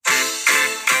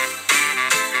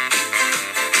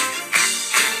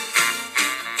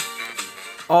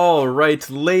All right,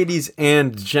 ladies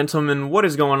and gentlemen, what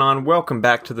is going on? Welcome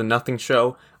back to The Nothing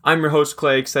Show. I'm your host,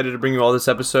 Clay, excited to bring you all this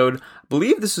episode. I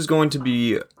believe this is going to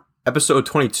be episode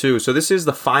 22, so this is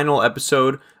the final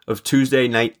episode of Tuesday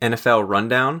Night NFL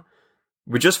Rundown.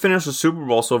 We just finished the Super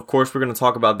Bowl, so of course we're going to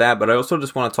talk about that, but I also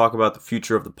just want to talk about the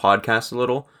future of the podcast a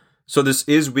little. So this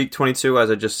is week 22, as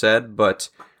I just said, but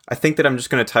I think that I'm just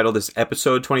going to title this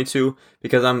episode 22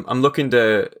 because I'm looking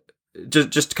to...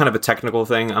 Just kind of a technical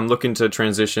thing. I'm looking to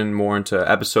transition more into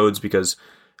episodes because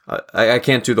I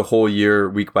can't do the whole year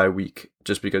week by week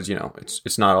just because,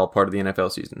 it's not all part of the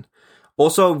NFL season.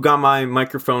 Also, got my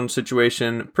microphone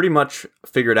situation pretty much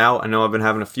figured out. I know I've been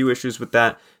having a few issues with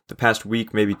that the past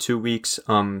week, maybe 2 weeks.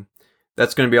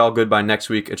 That's going to be all good by next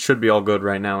week. It should be all good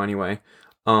right now anyway.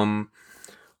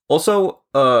 Also,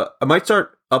 I might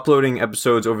start uploading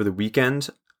episodes over the weekend.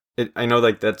 I know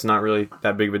that's not really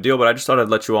that big of a deal, but I just thought I'd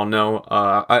let you all know.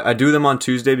 I do them on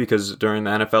Tuesday because during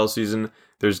the NFL season,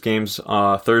 there's games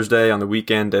Thursday on the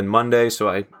weekend and Monday, so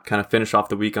I kind of finish off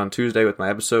the week on Tuesday with my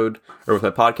episode or with my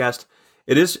podcast.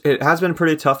 It has been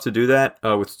pretty tough to do that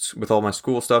with all my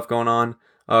school stuff going on.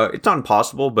 It's not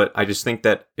impossible, but I just think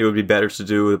that it would be better to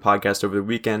do the podcast over the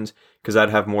weekend because I'd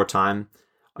have more time.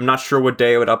 I'm not sure what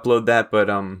day I would upload that, but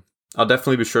I'll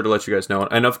definitely be sure to let you guys know.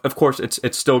 And of course,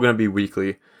 it's still going to be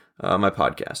weekly. My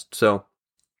podcast. So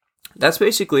that's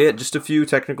basically it. Just a few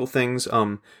technical things.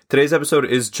 Today's episode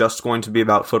is just going to be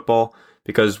about football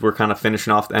because we're kind of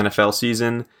finishing off the NFL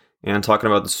season and talking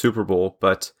about the Super Bowl.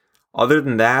 But other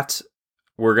than that,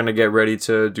 we're going to get ready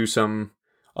to do some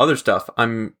other stuff.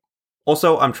 I'm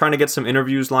trying to get some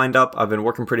interviews lined up. I've been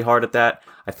working pretty hard at that.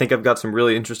 I think I've got some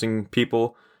really interesting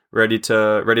people ready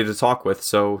to talk with.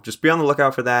 So just be on the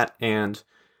lookout for that. And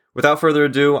without further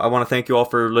ado, I want to thank you all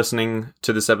for listening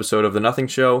to this episode of The Nothing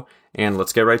Show, and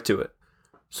let's get right to it.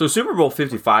 So Super Bowl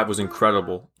 55 was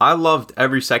incredible. I loved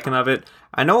every second of it.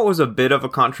 I know it was a bit of a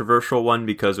controversial one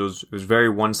because it was very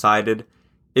one-sided.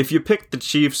 If you picked the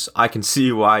Chiefs, I can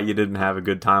see why you didn't have a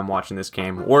good time watching this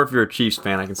game. Or if you're a Chiefs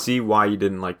fan, I can see why you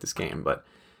didn't like this game. But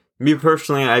me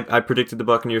personally, I predicted the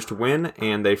Buccaneers to win,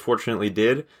 and they fortunately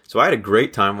did. So I had a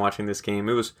great time watching this game.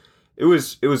 It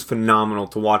was phenomenal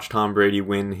to watch Tom Brady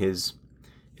win his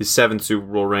 7th Super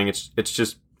Bowl ring. It's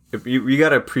just you got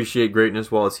to appreciate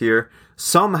greatness while it's here.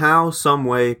 Somehow, some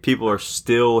way, people are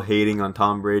still hating on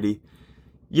Tom Brady.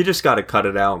 You just got to cut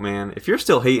it out, man. If you're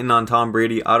still hating on Tom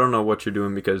Brady, I don't know what you're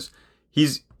doing because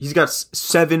he's got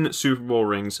 7 Super Bowl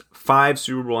rings, 5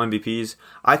 Super Bowl MVPs.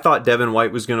 I thought Devin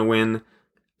White was going to win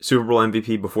Super Bowl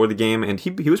MVP before the game, and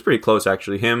he was pretty close,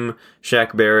 actually. Him,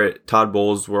 Shaq Barrett, Todd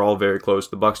Bowles were all very close.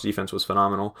 The Bucs defense was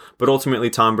phenomenal. But ultimately,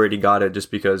 Tom Brady got it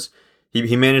just because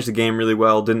he managed the game really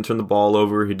well, didn't turn the ball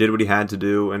over, he did what he had to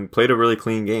do, and played a really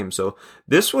clean game. So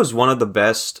this was one of the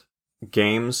best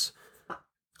games,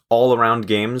 all-around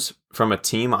games, from a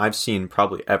team I've seen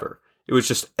probably ever. It was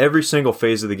just every single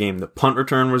phase of the game. The punt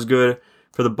return was good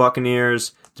for the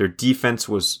Buccaneers. Their defense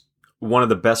was one of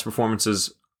the best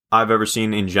performances I've ever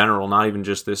seen in general, not even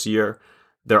just this year.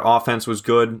 Their offense was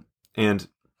good, and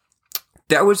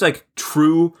that was like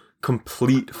true,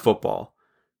 complete football.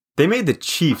 They made the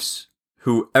Chiefs,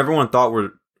 who everyone thought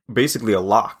were basically a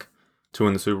lock to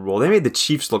win the Super Bowl, they made the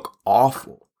Chiefs look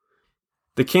awful.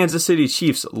 The Kansas City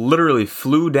Chiefs literally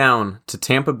flew down to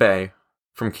Tampa Bay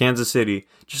from Kansas City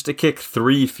just to kick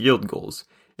 3 field goals.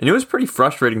 And it was pretty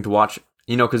frustrating to watch,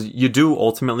 because you do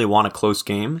ultimately want a close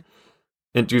game,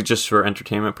 and just for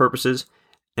entertainment purposes,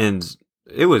 and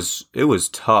it was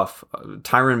tough.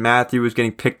 Tyrann Mathieu was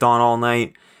getting picked on all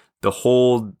night. The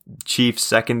whole Chiefs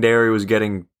secondary was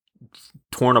getting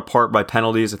torn apart by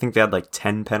penalties. I think they had like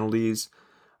 10 penalties.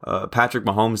 Patrick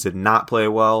Mahomes did not play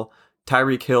well.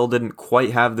 Tyreek Hill didn't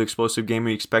quite have the explosive game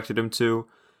we expected him to.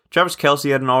 Travis Kelce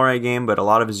had an alright game, but a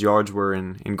lot of his yards were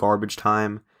in garbage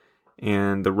time.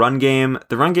 And the run game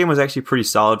was actually pretty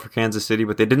solid for Kansas City,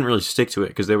 but they didn't really stick to it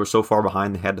because they were so far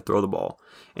behind they had to throw the ball.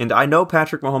 And I know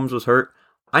Patrick Mahomes was hurt.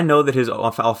 I know that his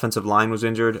offensive line was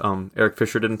injured. Eric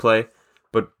Fisher didn't play,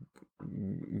 but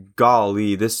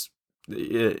golly,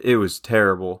 it was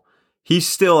terrible. He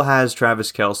still has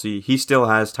Travis Kelce. He still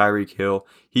has Tyreek Hill.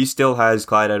 He still has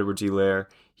Clyde Edwards-Helaire.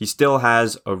 He still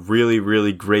has a really,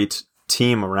 really great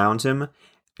team around him.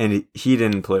 And he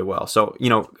didn't play well. So,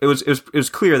 it was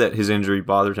clear that his injury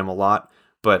bothered him a lot,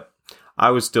 but I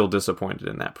was still disappointed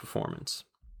in that performance.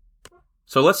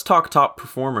 So let's talk top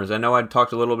performers. I know I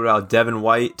talked a little bit about Devin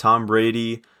White, Tom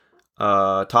Brady,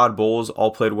 Todd Bowles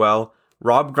all played well.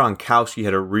 Rob Gronkowski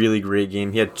had a really great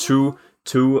game. He had two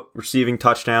 2 receiving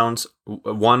touchdowns.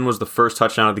 One was the first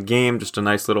touchdown of the game, just a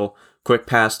nice little quick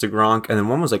pass to Gronk, and then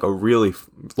one was like a really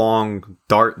long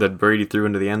dart that Brady threw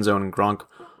into the end zone, and Gronk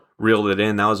reeled it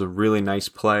in. That was a really nice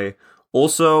play.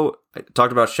 Also, I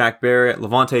talked about Shaq Barrett.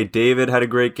 Levante David had a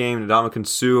great game. Ndamukong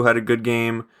Suh had a good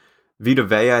game. Vita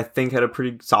Vea, I think, had a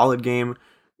pretty solid game.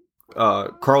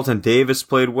 Carlton Davis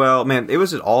played well. Man, it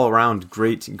was an all-around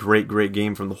great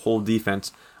game from the whole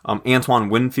defense. Antoine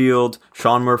Winfield,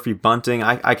 Sean Murphy-Bunting.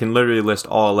 I can literally list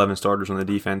all 11 starters on the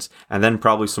defense, and then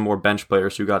probably some more bench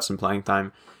players who got some playing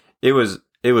time. It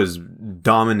was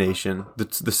domination.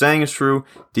 The saying is true,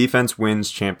 defense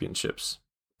wins championships.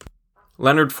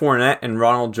 Leonard Fournette and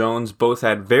Ronald Jones both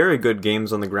had very good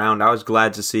games on the ground. I was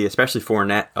glad to see, especially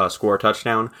Fournette, score a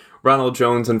touchdown. Ronald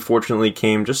Jones, unfortunately,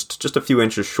 came just a few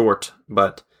inches short,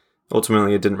 but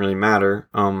ultimately it didn't really matter.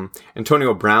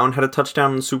 Antonio Brown had a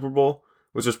touchdown in the Super Bowl,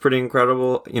 which was pretty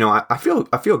incredible. You know, I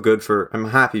feel good I'm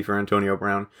happy for Antonio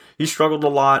Brown. He struggled a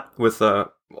lot with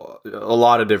a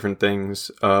lot of different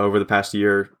things over the past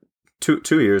year,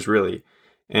 two years really.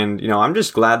 And, you know, I'm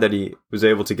just glad that he was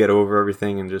able to get over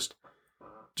everything and just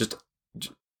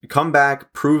come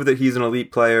back, prove that he's an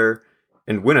elite player,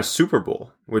 and win a Super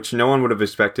Bowl, which no one would have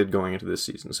expected going into this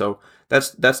season. So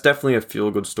that's definitely a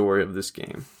feel-good story of this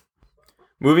game.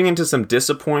 Moving into some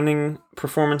disappointing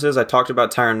performances, I talked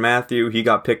about Tyrann Mathieu. He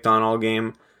got picked on all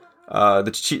game.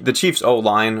 The Chiefs'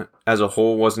 O-line as a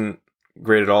whole wasn't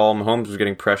great at all. Mahomes was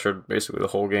getting pressured basically the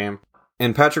whole game.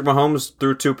 And Patrick Mahomes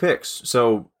threw 2 picks.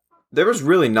 So there was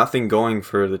really nothing going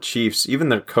for the Chiefs. Even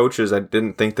their coaches, I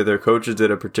didn't think that their coaches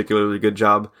did a particularly good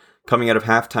job coming out of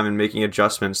halftime and making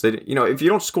adjustments. They, you know, if you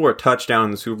don't score a touchdown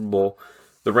in the Super Bowl,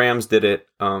 the Rams did it.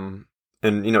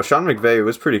 And, you know, Sean McVay, it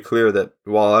was pretty clear that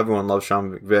while everyone loves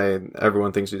Sean McVay,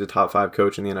 everyone thinks he's a top 5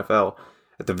 coach in the NFL,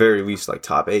 at the very least, like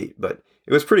top 8. But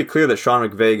it was pretty clear that Sean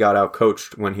McVay got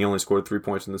out-coached when he only scored 3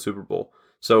 points in the Super Bowl.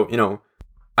 So, you know,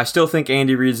 I still think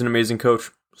Andy Reid's an amazing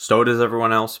coach. So does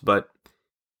everyone else, but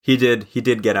he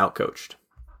did get out-coached.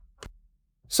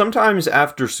 Sometimes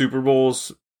after Super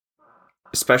Bowls,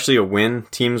 especially a win,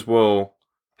 teams will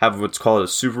have what's called a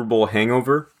Super Bowl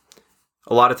hangover.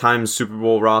 A lot of times Super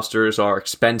Bowl rosters are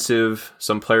expensive.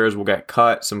 Some players will get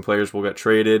cut. Some players will get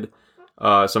traded.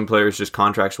 Some players just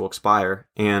contracts will expire.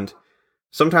 And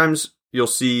sometimes you'll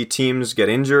see teams get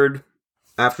injured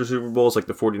after Super Bowls, like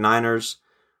the 49ers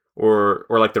or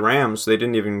like the Rams. They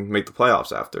didn't even make the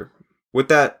playoffs after. With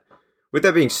that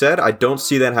being said, I don't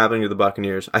see that happening to the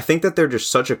Buccaneers. I think that they're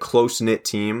just such a close-knit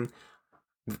team,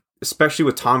 especially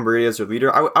with Tom Brady as their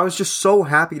leader. I was just so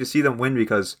happy to see them win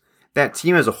because that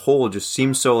team as a whole just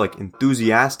seems so like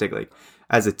enthusiastic. Like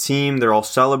as a team, they're all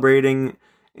celebrating,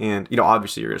 and you know,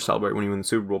 obviously you're gonna celebrate when you win the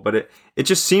Super Bowl, but it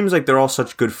just seems like they're all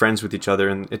such good friends with each other,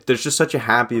 and there's just such a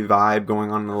happy vibe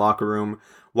going on in the locker room.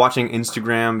 Watching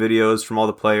Instagram videos from all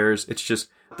the players, it's just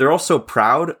they're all so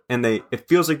proud, and it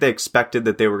feels like they expected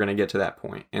that they were gonna get to that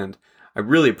point, and I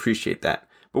really appreciate that.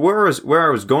 But where I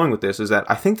was going with this is that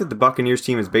I think that the Buccaneers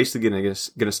team is basically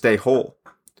gonna stay whole.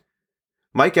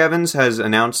 Mike Evans has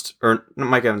announced, or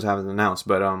Mike Evans hasn't announced,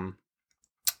 but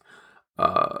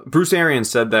Bruce Arians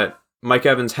said that Mike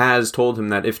Evans has told him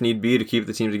that if need be to keep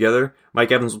the team together,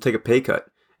 Mike Evans will take a pay cut.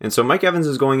 And so Mike Evans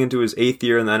is going into his 8th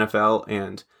year in the NFL,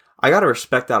 and I gotta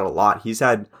respect that a lot. He's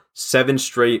had 7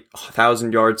 straight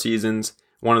 1,000-yard seasons,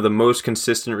 one of the most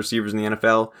consistent receivers in the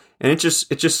NFL, and it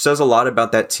just says a lot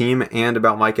about that team and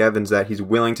about Mike Evans that he's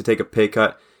willing to take a pay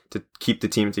cut to keep the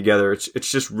team together.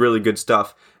 It's just really good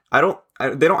stuff.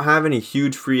 They don't have any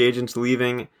huge free agents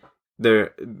leaving.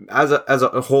 They're as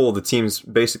a whole, the team's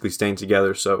basically staying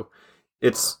together. So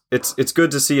it's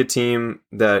good to see a team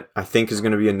that I think is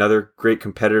going to be another great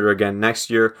competitor again next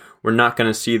year. We're not going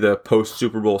to see the post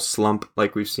Super Bowl slump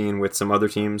like we've seen with some other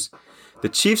teams. The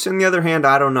Chiefs, on the other hand,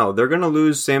 I don't know. They're going to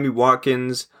lose Sammy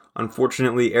Watkins.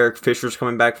 Unfortunately, Eric Fisher's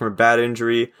coming back from a bad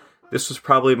injury. This was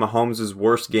probably Mahomes'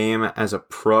 worst game as a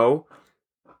pro.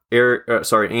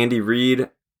 Andy Reid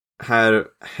had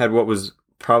what was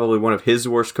probably one of his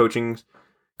worst coaching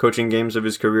games of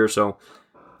his career. So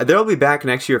they'll be back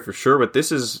next year for sure, but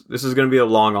this is going to be a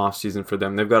long off season for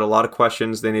them. They've got a lot of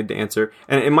questions they need to answer,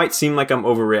 and it might seem like I'm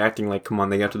overreacting. Like, come on,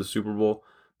 they got to the Super Bowl,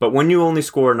 but when you only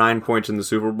score 9 points in the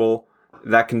Super Bowl,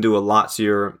 that can do a lot to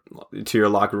your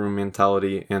locker room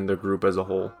mentality and the group as a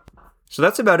whole. So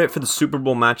that's about it for the Super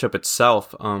Bowl matchup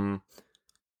itself.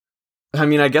 I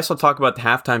mean, I guess I'll talk about the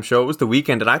halftime show. It was the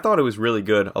weekend, and I thought it was really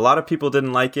good. A lot of people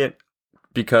didn't like it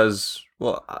because,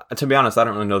 well, to be honest, I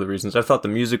don't really know the reasons. I thought the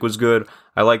music was good.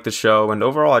 I liked the show, and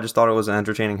overall, I just thought it was an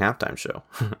entertaining halftime show.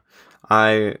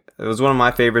 It was one of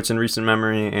my favorites in recent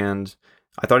memory, and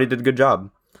I thought he did a good job.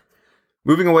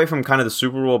 Moving away from kind of the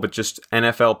Super Bowl, but just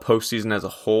NFL postseason as a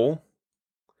whole,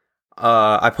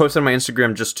 I posted on my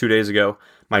Instagram just 2 days ago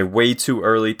my way too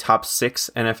early top 6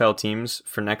 NFL teams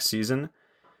for next season.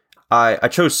 I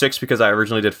chose 6 because I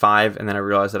originally did 5, and then I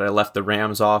realized that I left the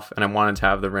Rams off, and I wanted to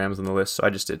have the Rams on the list, so I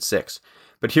just did 6.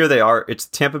 But here they are. It's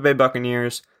the Tampa Bay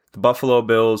Buccaneers, the Buffalo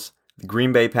Bills, the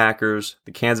Green Bay Packers,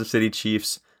 the Kansas City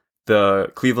Chiefs,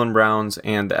 the Cleveland Browns,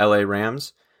 and the LA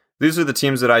Rams. These are the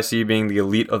teams that I see being the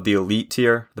elite of the elite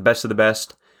tier, the best of the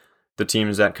best, the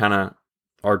teams that kind of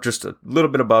are just a little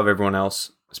bit above everyone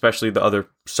else, especially the other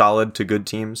solid to good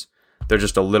teams. They're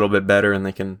just a little bit better, and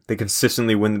they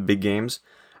consistently win the big games.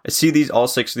 I see all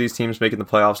 6 of these teams making the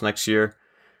playoffs next year.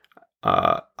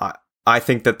 I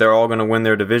think that they're all going to win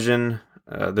their division.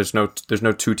 There's no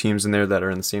 2 teams in there that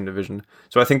are in the same division,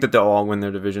 so I think that they'll all win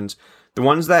their divisions. The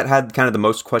ones that had kind of the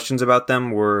most questions about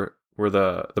them were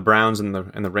the Browns and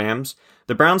the Rams.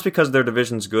 The Browns because their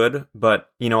division's good,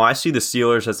 but I see the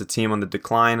Steelers as a team on the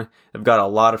decline. They've got a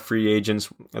lot of free agents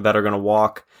that are going to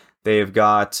walk. They've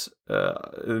got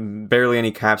barely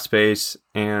any cap space,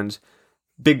 and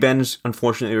Big Ben's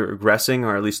unfortunately regressing,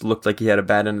 or at least looked like he had a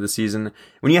bad end of the season.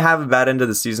 When you have a bad end of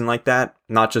the season like that,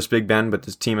 not just Big Ben, but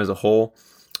this team as a whole,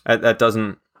 that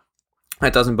doesn't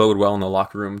bode well in the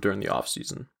locker room during the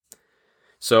offseason.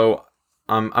 So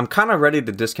I'm kind of ready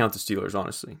to discount the Steelers,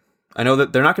 honestly. I know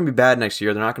that they're not going to be bad next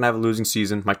year. They're not going to have a losing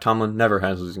season. Mike Tomlin never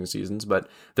has losing seasons, but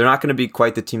they're not going to be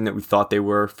quite the team that we thought they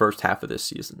were first half of this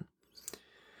season.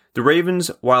 The Ravens,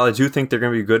 while I do think they're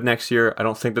going to be good next year, I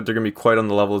don't think that they're going to be quite on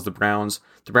the level as the Browns.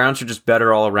 The Browns are just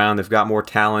better all around. They've got more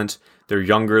talent. They're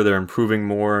younger. They're improving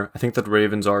more. I think that the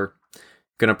Ravens are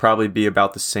going to probably be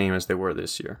about the same as they were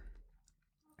this year.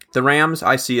 The Rams,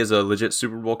 I see as a legit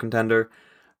Super Bowl contender.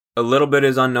 A little bit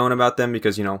is unknown about them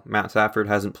because, Matt Stafford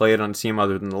hasn't played on a team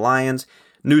other than the Lions.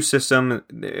 New system.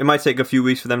 It might take a few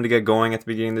weeks for them to get going at the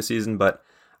beginning of the season, but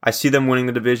I see them winning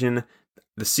the division.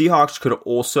 The Seahawks could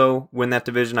also win that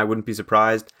division. I wouldn't be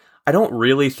surprised. I don't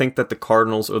really think that the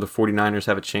Cardinals or the 49ers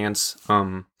have a chance.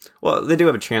 Well, they do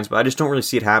have a chance, but I just don't really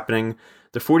see it happening.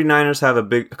 The 49ers have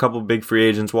a couple of big free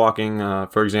agents walking,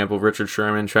 for example, Richard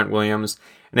Sherman, Trent Williams,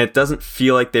 and it doesn't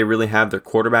feel like they really have their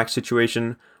quarterback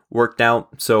situation worked out.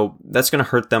 So that's going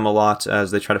to hurt them a lot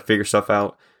as they try to figure stuff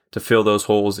out to fill those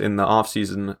holes in the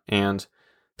offseason. And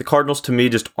the Cardinals, to me,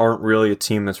 just aren't really a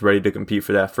team that's ready to compete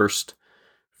for that first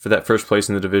place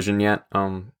in the division yet.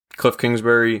 Cliff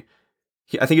Kingsbury,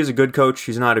 I think he's a good coach.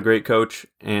 He's not a great coach,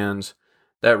 and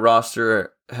that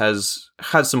roster has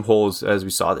had some holes as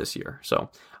we saw this year. So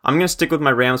I'm going to stick with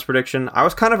my Rams prediction. I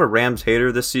was kind of a Rams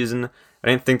hater this season. I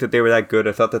didn't think that they were that good.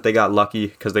 I thought that they got lucky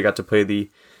because they got to play the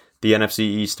NFC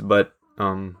East, but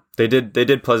they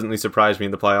did pleasantly surprise me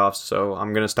in the playoffs. So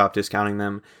I'm going to stop discounting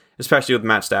them, especially with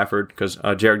Matt Stafford, because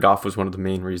Jared Goff was one of the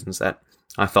main reasons that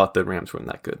I thought the Rams weren't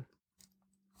that good.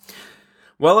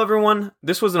 Well, everyone,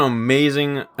 this was an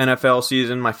amazing NFL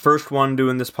season. My first one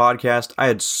doing this podcast. I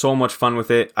had so much fun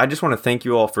with it. I just want to thank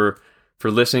you all for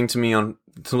listening to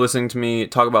me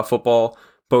talk about football,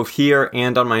 both here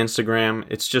and on my Instagram.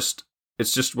 It's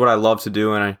just what I love to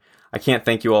do, and I can't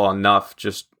thank you all enough.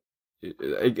 Just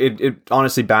it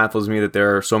honestly baffles me that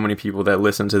there are so many people that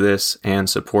listen to this and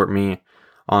support me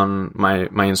on my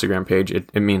Instagram page.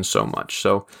 It means so much.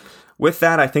 So with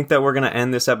that, I think that we're going to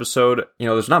end this episode.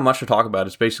 There's not much to talk about.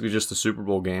 It's basically just the Super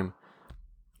Bowl game,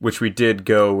 which we did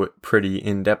go pretty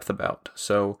in-depth about.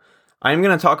 So I'm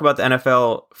going to talk about the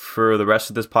NFL for the rest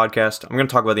of this podcast. I'm going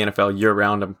to talk about the NFL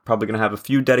year-round. I'm probably going to have a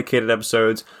few dedicated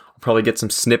episodes. I'll probably get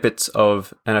some snippets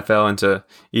of NFL into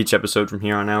each episode from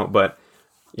here on out. But,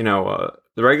 the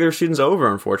regular season's over,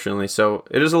 unfortunately. So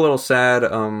it is a little sad.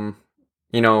 We're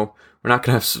not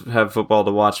going to have football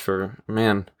to watch for,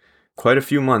 quite a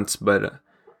few months, but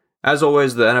as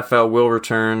always, the NFL will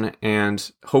return,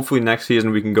 and hopefully next season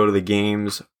we can go to the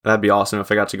games. That'd be awesome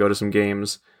if I got to go to some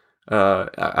games.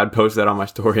 I'd post that on my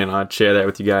story and I'd share that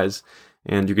with you guys,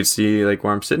 and you could see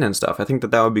where I'm sitting and stuff. I think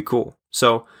that would be cool.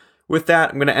 So with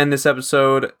that, I'm going to end this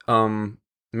episode.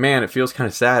 It feels kind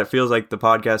of sad. It feels like the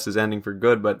podcast is ending for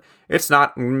good, but it's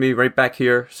not. I'm going to be right back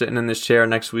here sitting in this chair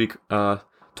next week,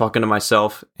 talking to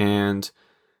myself, and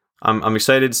I'm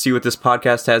excited to see what this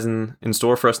podcast has in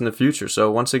store for us in the future.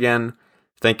 So once again,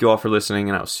 thank you all for listening,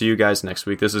 and I'll see you guys next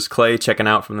week. This is Clay checking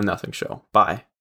out from The Nothing Show. Bye.